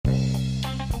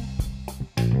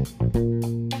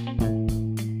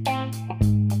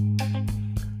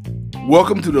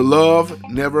Welcome to the Love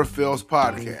Never Fails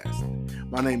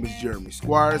podcast. My name is Jeremy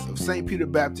Squires of St. Peter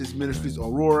Baptist Ministries,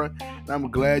 Aurora, and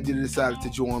I'm glad you decided to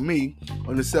join me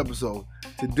on this episode.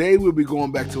 Today we'll be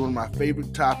going back to one of my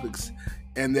favorite topics,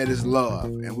 and that is love.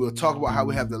 And we'll talk about how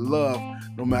we have to love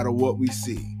no matter what we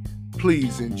see.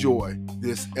 Please enjoy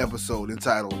this episode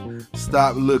entitled,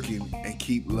 Stop Looking and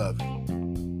Keep Loving.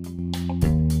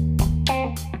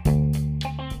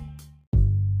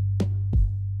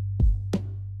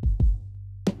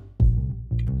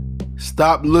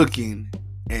 Stop looking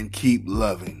and keep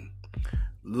loving.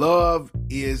 Love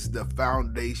is the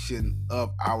foundation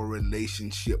of our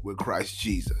relationship with Christ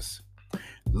Jesus.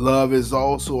 Love is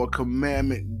also a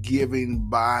commandment given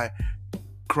by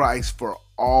Christ for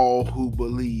all who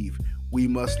believe. We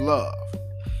must love.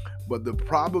 But the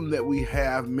problem that we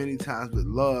have many times with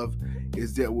love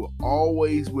is that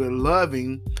we're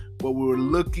loving, but we're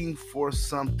looking for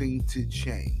something to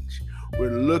change.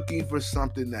 We're looking for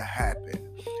something to happen.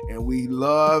 And we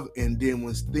love, and then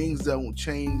when things don't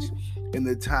change in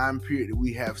the time period that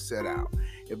we have set out,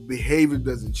 if behavior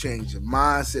doesn't change, if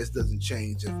mindsets doesn't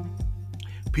change,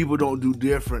 if people don't do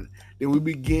different, then we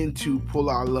begin to pull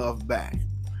our love back.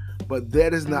 But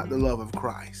that is not the love of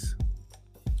Christ.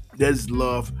 That is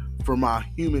love from our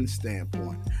human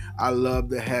standpoint. I love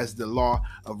that has the law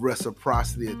of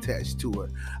reciprocity attached to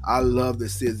it. I love that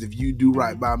says, if you do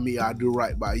right by me, I'll do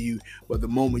right by you. But the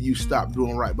moment you stop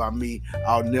doing right by me,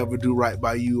 I'll never do right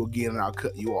by you again, and I'll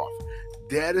cut you off.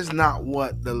 That is not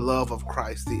what the love of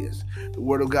Christ is. The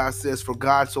Word of God says, for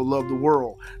God so loved the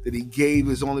world that he gave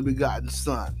his only begotten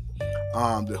Son,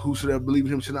 that whosoever believes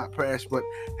in him shall not perish but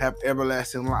have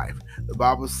everlasting life. The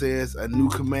Bible says, a new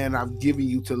command I've given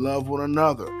you, to love one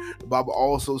another. The Bible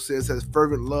also says, has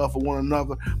fervent love for one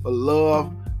another, but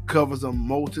love covers a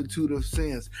multitude of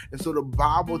sins. And so the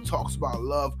Bible talks about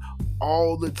love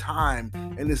all the time,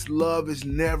 and this love is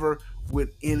never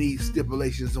with any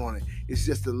stipulations on it. It's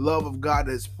just the love of God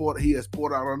that he has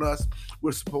poured out on us.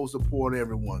 We're supposed to pour on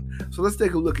everyone. So let's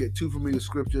take a look at two familiar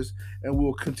scriptures, and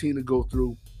we'll continue to go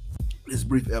through this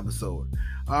brief episode.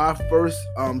 Our first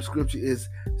scripture is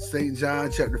St.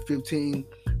 John chapter 15,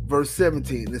 verse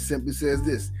 17. It simply says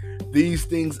this: these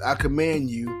things I command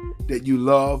you, that you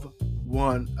love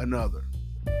one another.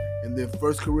 And then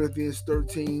 1 Corinthians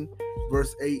 13,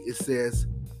 verse 8, it says,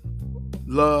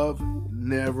 love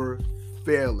never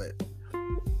faileth.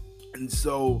 And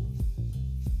so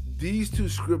these two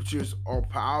scriptures are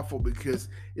powerful because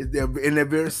they're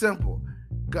very simple.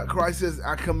 Christ says,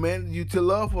 I commanded you to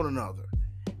love one another.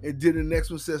 And then the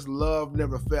next one says, love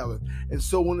never faileth. And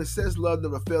so when it says love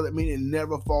never faileth, it means it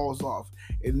never falls off.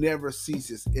 It never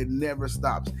ceases. It never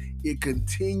stops. It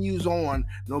continues on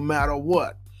no matter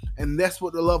what. And that's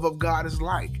what the love of God is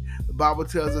like. The Bible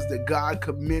tells us that God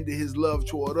commended his love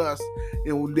toward us,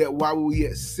 and that while we were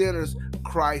yet sinners,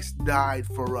 Christ died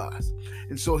for us.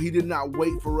 And so he did not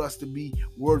wait for us to be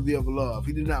worthy of love.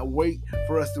 He did not wait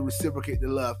for us to reciprocate the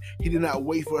love. He did not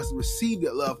wait for us to receive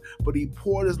that love, but he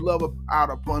poured his love out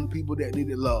upon people that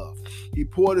needed love. He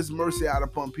poured his mercy out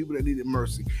upon people that needed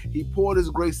mercy. He poured his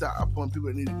grace out upon people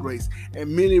that needed grace.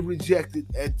 And many rejected,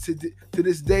 and to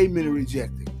this day, many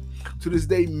rejected. To this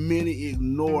day, many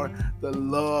ignore the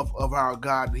love of our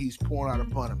God that he's pouring out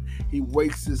upon them. He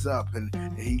wakes us up and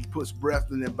he puts breath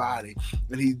in their body,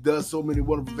 and he does so many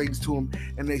wonderful things to them,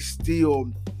 and they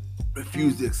still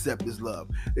refuse to accept his love.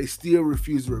 They still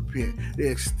refuse to repent.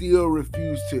 They still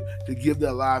refuse to give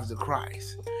their lives to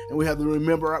Christ. And we have to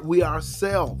remember, we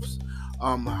ourselves,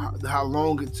 how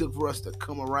long it took for us to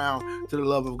come around to the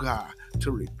love of God,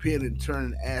 to repent and turn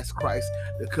and ask Christ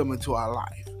to come into our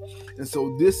life. And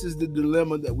so this is the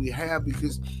dilemma that we have,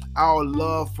 because our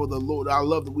love for the Lord, our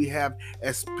love that we have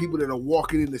as people that are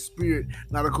walking in the Spirit,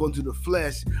 not according to the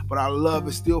flesh, but our love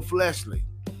is still fleshly.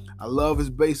 Our love is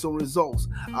based on results.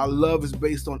 Our love is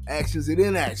based on actions and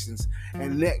inactions,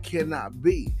 and that cannot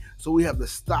be. So we have to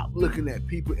stop looking at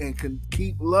people and can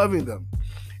keep loving them.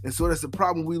 And so that's the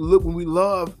problem. When we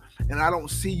love, and I don't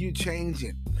see you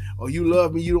changing, or you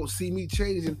love me, you don't see me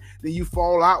changing, then you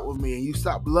fall out with me and you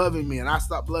stop loving me and I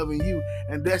stop loving you.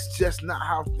 And that's just not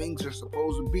how things are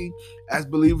supposed to be as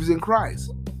believers in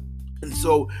Christ. And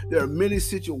so there are many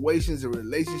situations and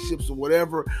relationships or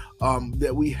whatever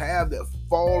that we have that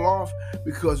fall off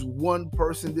because one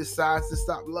person decides to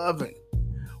stop loving.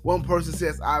 One person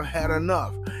says, I've had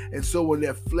enough. And so when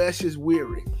their flesh is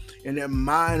weary and their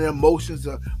mind and emotions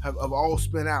have all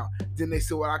spent out, then they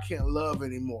say, well, I can't love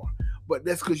anymore. but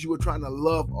that's because you were trying to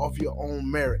love off your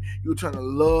own merit. You were trying to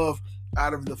love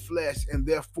out of the flesh, and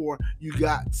therefore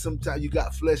sometimes you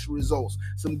got flesh results.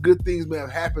 Some good things may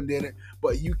have happened in it,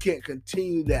 but you can't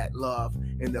continue that love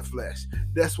in the flesh.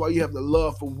 That's why you have the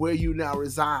love for where you now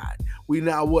reside. We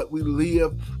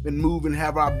live and move and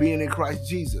have our being in Christ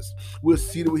Jesus. We're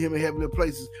seated with him in heavenly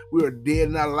places. We are dead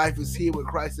and our life is here with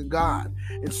Christ and God.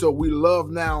 And so we love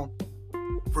now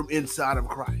from inside of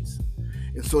Christ.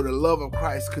 And so the love of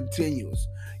Christ continues.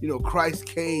 Christ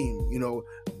came,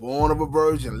 born of a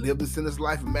virgin, lived a sinless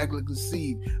life, immaculately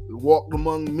conceived, walked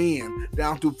among men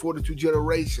down through 42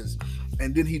 generations.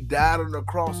 And then he died on the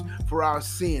cross for our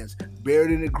sins, buried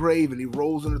in the grave, and he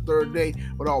rose on the third day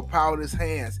with all power in his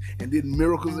hands and did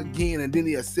miracles again. And then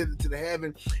he ascended to the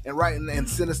heaven and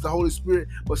sent us the Holy Spirit.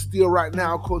 But still right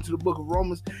now, according to the book of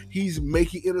Romans, he's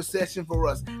making intercession for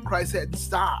us. Christ had to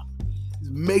stop. He's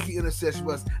making intercession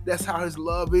for us. That's how his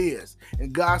love is.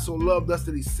 And God so loved us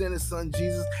that he sent his son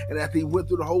Jesus. And after he went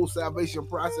through the whole salvation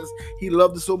process, he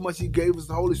loved us so much he gave us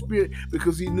the Holy Spirit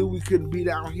because he knew we couldn't be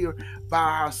down here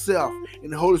by ourselves.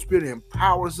 And the Holy Spirit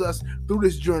empowers us through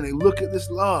this journey. Look at this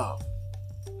love.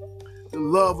 The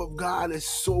love of God is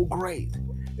so great.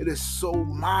 It is so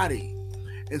mighty.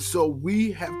 And so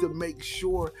we have to make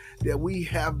sure that we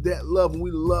have that love, and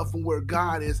we love from where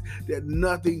God is, that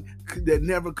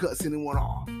never cuts anyone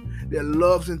off, that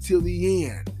loves until the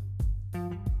end.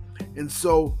 And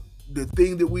so the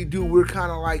thing that we do, we're kind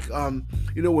of like,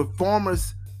 when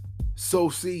farmers sow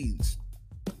seeds,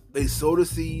 they sow the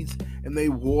seeds and they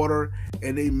water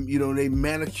and they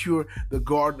manicure the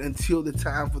garden until the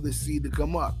time for the seed to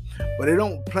come up. But they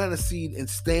don't plant a seed and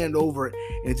stand over it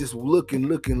and just look and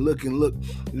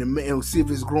see if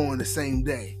it's growing the same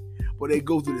day. But they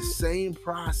go through the same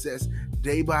process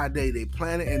day by day. They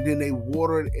plant it and then they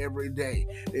water it every day.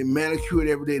 They manicure it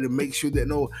every day to make sure that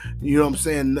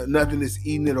nothing is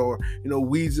eating it, or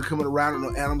weeds are coming around and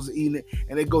no animals are eating it.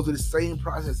 And they go through the same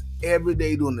process every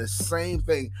day, doing the same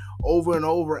thing over and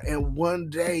over. And one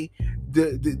day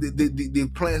the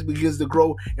plant begins to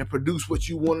grow and produce what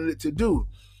you wanted it to do.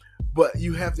 But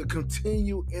you have to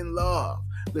continue in love,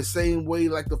 the same way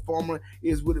like the farmer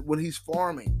is when he's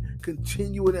farming.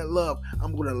 Continue in that love.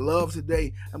 I'm going to love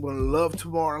today. I'm going to love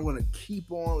tomorrow. I'm going to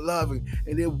keep on loving.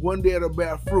 And then one day it'll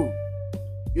bear fruit.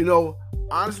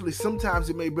 Honestly, sometimes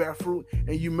it may bear fruit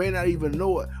and you may not even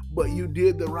know it, but you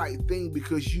did the right thing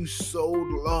because you sowed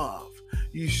love.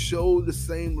 You showed the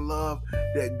same love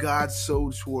that God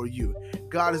showed toward you.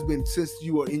 God has been, since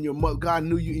you were in your mother, God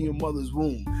knew you in your mother's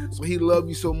womb. So he loved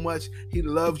you so much. He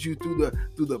loved you through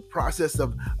the process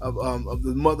of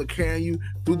the mother carrying you,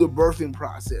 through the birthing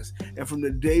process. And from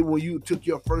the day when you took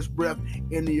your first breath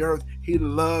in the earth, he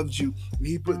loved you.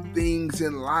 He put things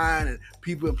in line and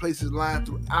people in places in line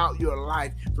throughout your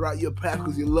life, throughout your path,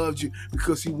 because he loves you,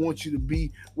 because he wants you to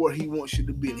be where he wants you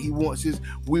to be. And he wants his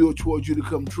will towards you to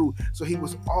come true. So he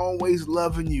was always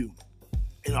loving you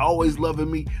and always loving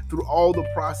me through all the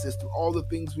process, through all the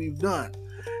things we've done.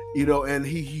 And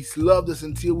he's loved us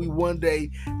until we one day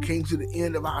came to the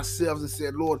end of ourselves and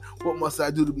said, Lord, what must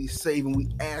I do to be saved? And we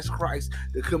asked Christ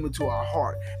to come into our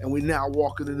heart, and we now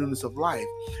walk in the newness of life.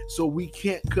 So we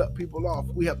can't cut people off.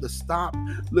 We have to stop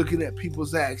looking at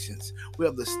people's actions. We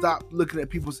have to stop looking at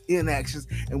people's inactions,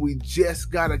 and we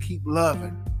just got to keep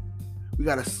loving. We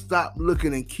got to stop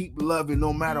looking and keep loving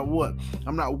no matter what.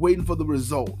 I'm not waiting for the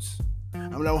results. I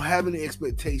don't have any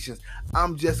expectations.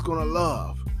 I'm just going to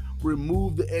love.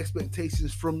 Remove the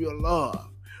expectations from your love.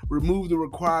 Remove the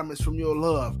requirements from your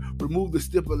love. Remove the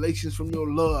stipulations from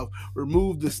your love.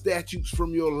 Remove the statutes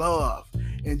from your love.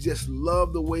 And just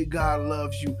love the way God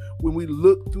loves you. When we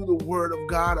look through the word of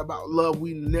God about love,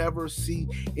 we never see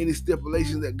any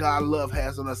stipulations that God's love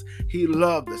has on us. He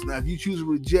loved us. Now, if you choose to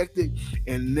reject it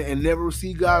and never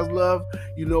receive God's love,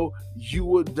 you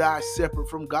will die separate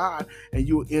from God, and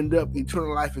you will end up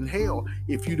eternal life in hell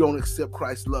if you don't accept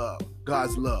Christ's love,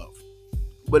 God's love.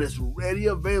 But it's ready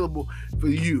available for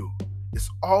you. It's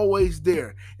always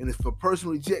there. And if a person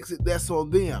rejects it, that's on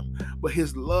them. But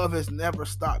his love has never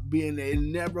stopped being there. It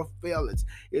never fails.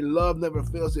 His love never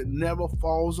fails. It never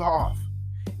falls off.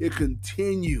 It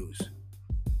continues.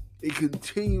 It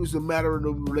continues no matter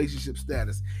the relationship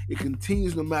status. It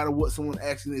continues no matter what someone's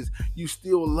action is. You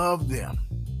still love them.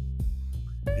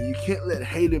 And you can't let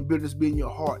hate and bitterness be in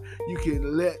your heart. You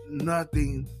can let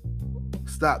nothing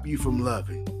stop you from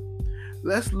loving.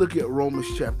 Let's look at Romans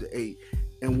chapter 8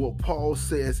 and what Paul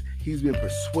says he's been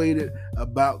persuaded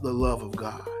about the love of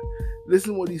God.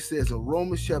 Listen what he says in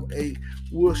Romans chapter 8.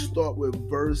 We'll start with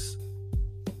verse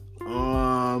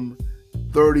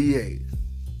 38.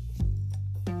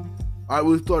 All right,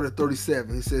 we'll start at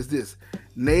 37. He says this: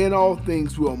 Nay, in all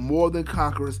things, we are more than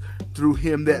conquerors through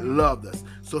him that loved us.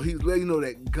 So he's letting you know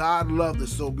that God loved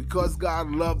us. So because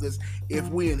God loved us, if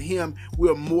we in him, we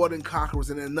are more than conquerors,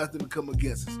 and there's nothing to come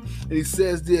against us. And he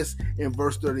says this in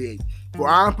verse 38. For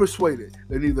I am persuaded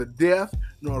that neither death,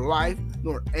 nor life,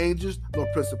 nor angels, nor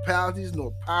principalities,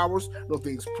 nor powers, nor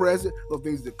things present, nor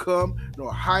things to come,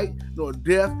 nor height, nor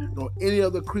depth, nor any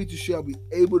other creature shall be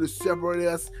able to separate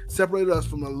us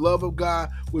from the love of God,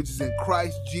 which is in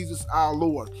Christ Jesus our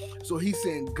Lord. So he's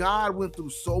saying God went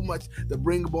through so much to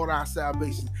bring about our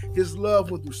salvation. His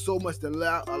love went through so much to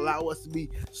allow us to be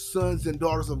sons and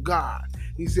daughters of God.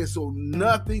 He says, so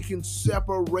nothing can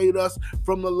separate us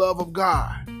from the love of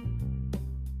God.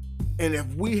 And if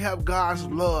we have God's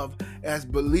love as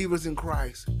believers in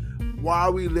Christ, why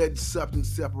are we letting something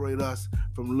separate us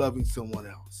from loving someone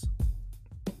else?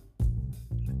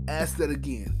 Ask that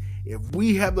again. If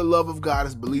we have the love of God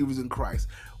as believers in Christ,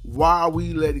 why are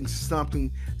we letting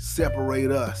something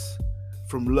separate us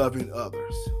from loving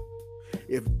others?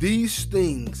 If these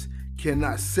things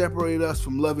cannot separate us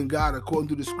from loving God according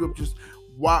to the scriptures,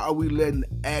 why are we letting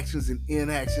actions and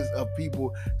inactions of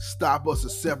people stop us or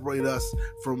separate us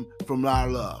from our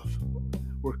love?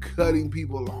 We're cutting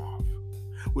people off.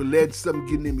 We're letting something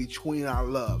get in between our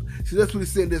love. See, that's what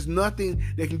he's saying. There's nothing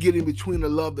that can get in between the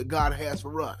love that God has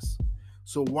for us.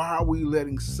 So why are we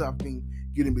letting something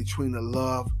get in between the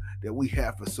love that we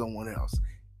have for someone else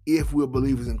if we're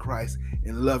believers in Christ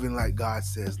and loving like God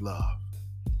says love?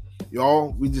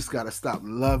 Y'all, we just got to stop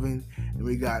loving, and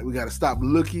we got to stop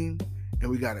looking, and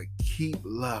we got to keep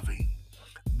loving.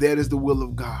 That is the will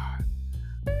of God.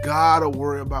 God will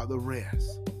worry about the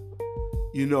rest.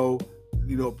 You know,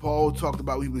 Paul talked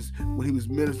about when he was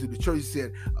ministering to the church. He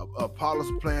said,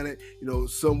 Apollos planted,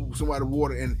 somebody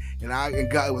watered, and God,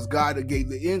 it was God that gave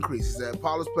the increase. He said,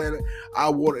 Apollos planted, I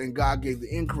watered, and God gave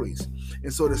the increase.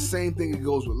 And so the same thing it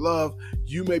goes with love.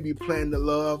 You may be planting the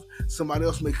love. Somebody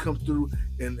else may come through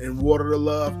and water the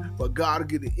love, but God will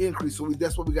get the increase. So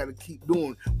that's what we got to keep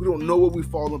doing. We don't know where we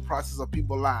fall in the process of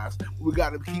people's lives. We got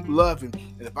to keep loving.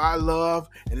 And if I love,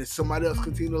 and if somebody else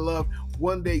continue to love,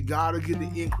 one day God will get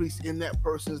the increase in that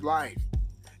person's life.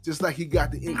 Just like he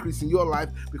got the increase in your life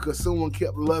because someone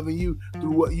kept loving you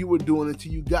through what you were doing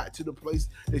until you got to the place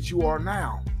that you are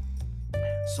now.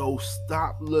 So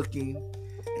stop looking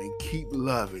and keep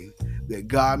loving, that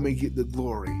God may get the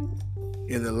glory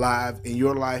in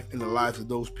your life, and the lives of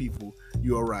those people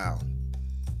you're around.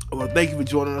 I want to thank you for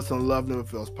joining us on Love Never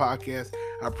Fails podcast.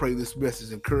 I pray this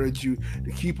message encourage you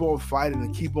to keep on fighting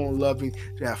and keep on loving,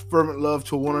 to have fervent love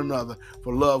to one another,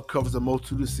 for love covers a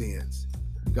multitude of sins.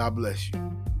 God bless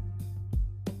you.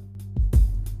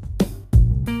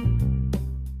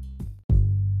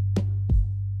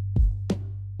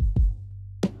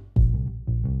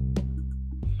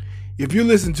 If you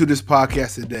listen to this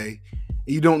podcast today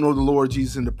and you don't know the Lord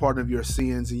Jesus and the pardon of your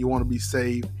sins and you want to be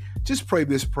saved, just pray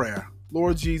this prayer.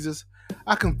 Lord Jesus,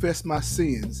 I confess my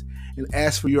sins and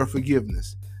ask for your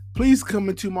forgiveness. Please come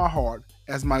into my heart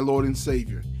as my Lord and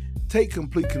Savior. Take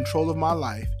complete control of my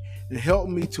life and help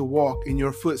me to walk in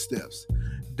your footsteps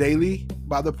daily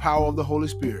by the power of the Holy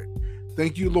Spirit.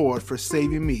 Thank you, Lord, for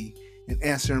saving me and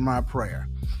answering my prayer.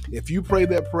 If you pray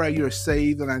that prayer, you're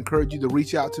saved, and I encourage you to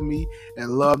reach out to me at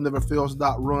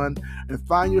loveneverfails.run and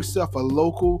find yourself a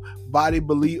local body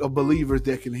of believers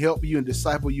that can help you and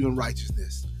disciple you in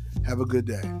righteousness. Have a good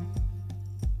day.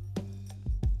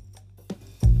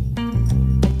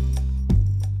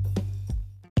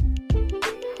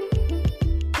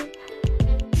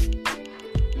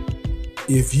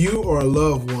 If you or a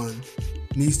loved one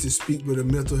needs to speak with a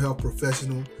mental health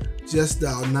professional, just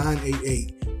dial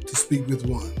 988 to speak with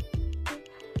one.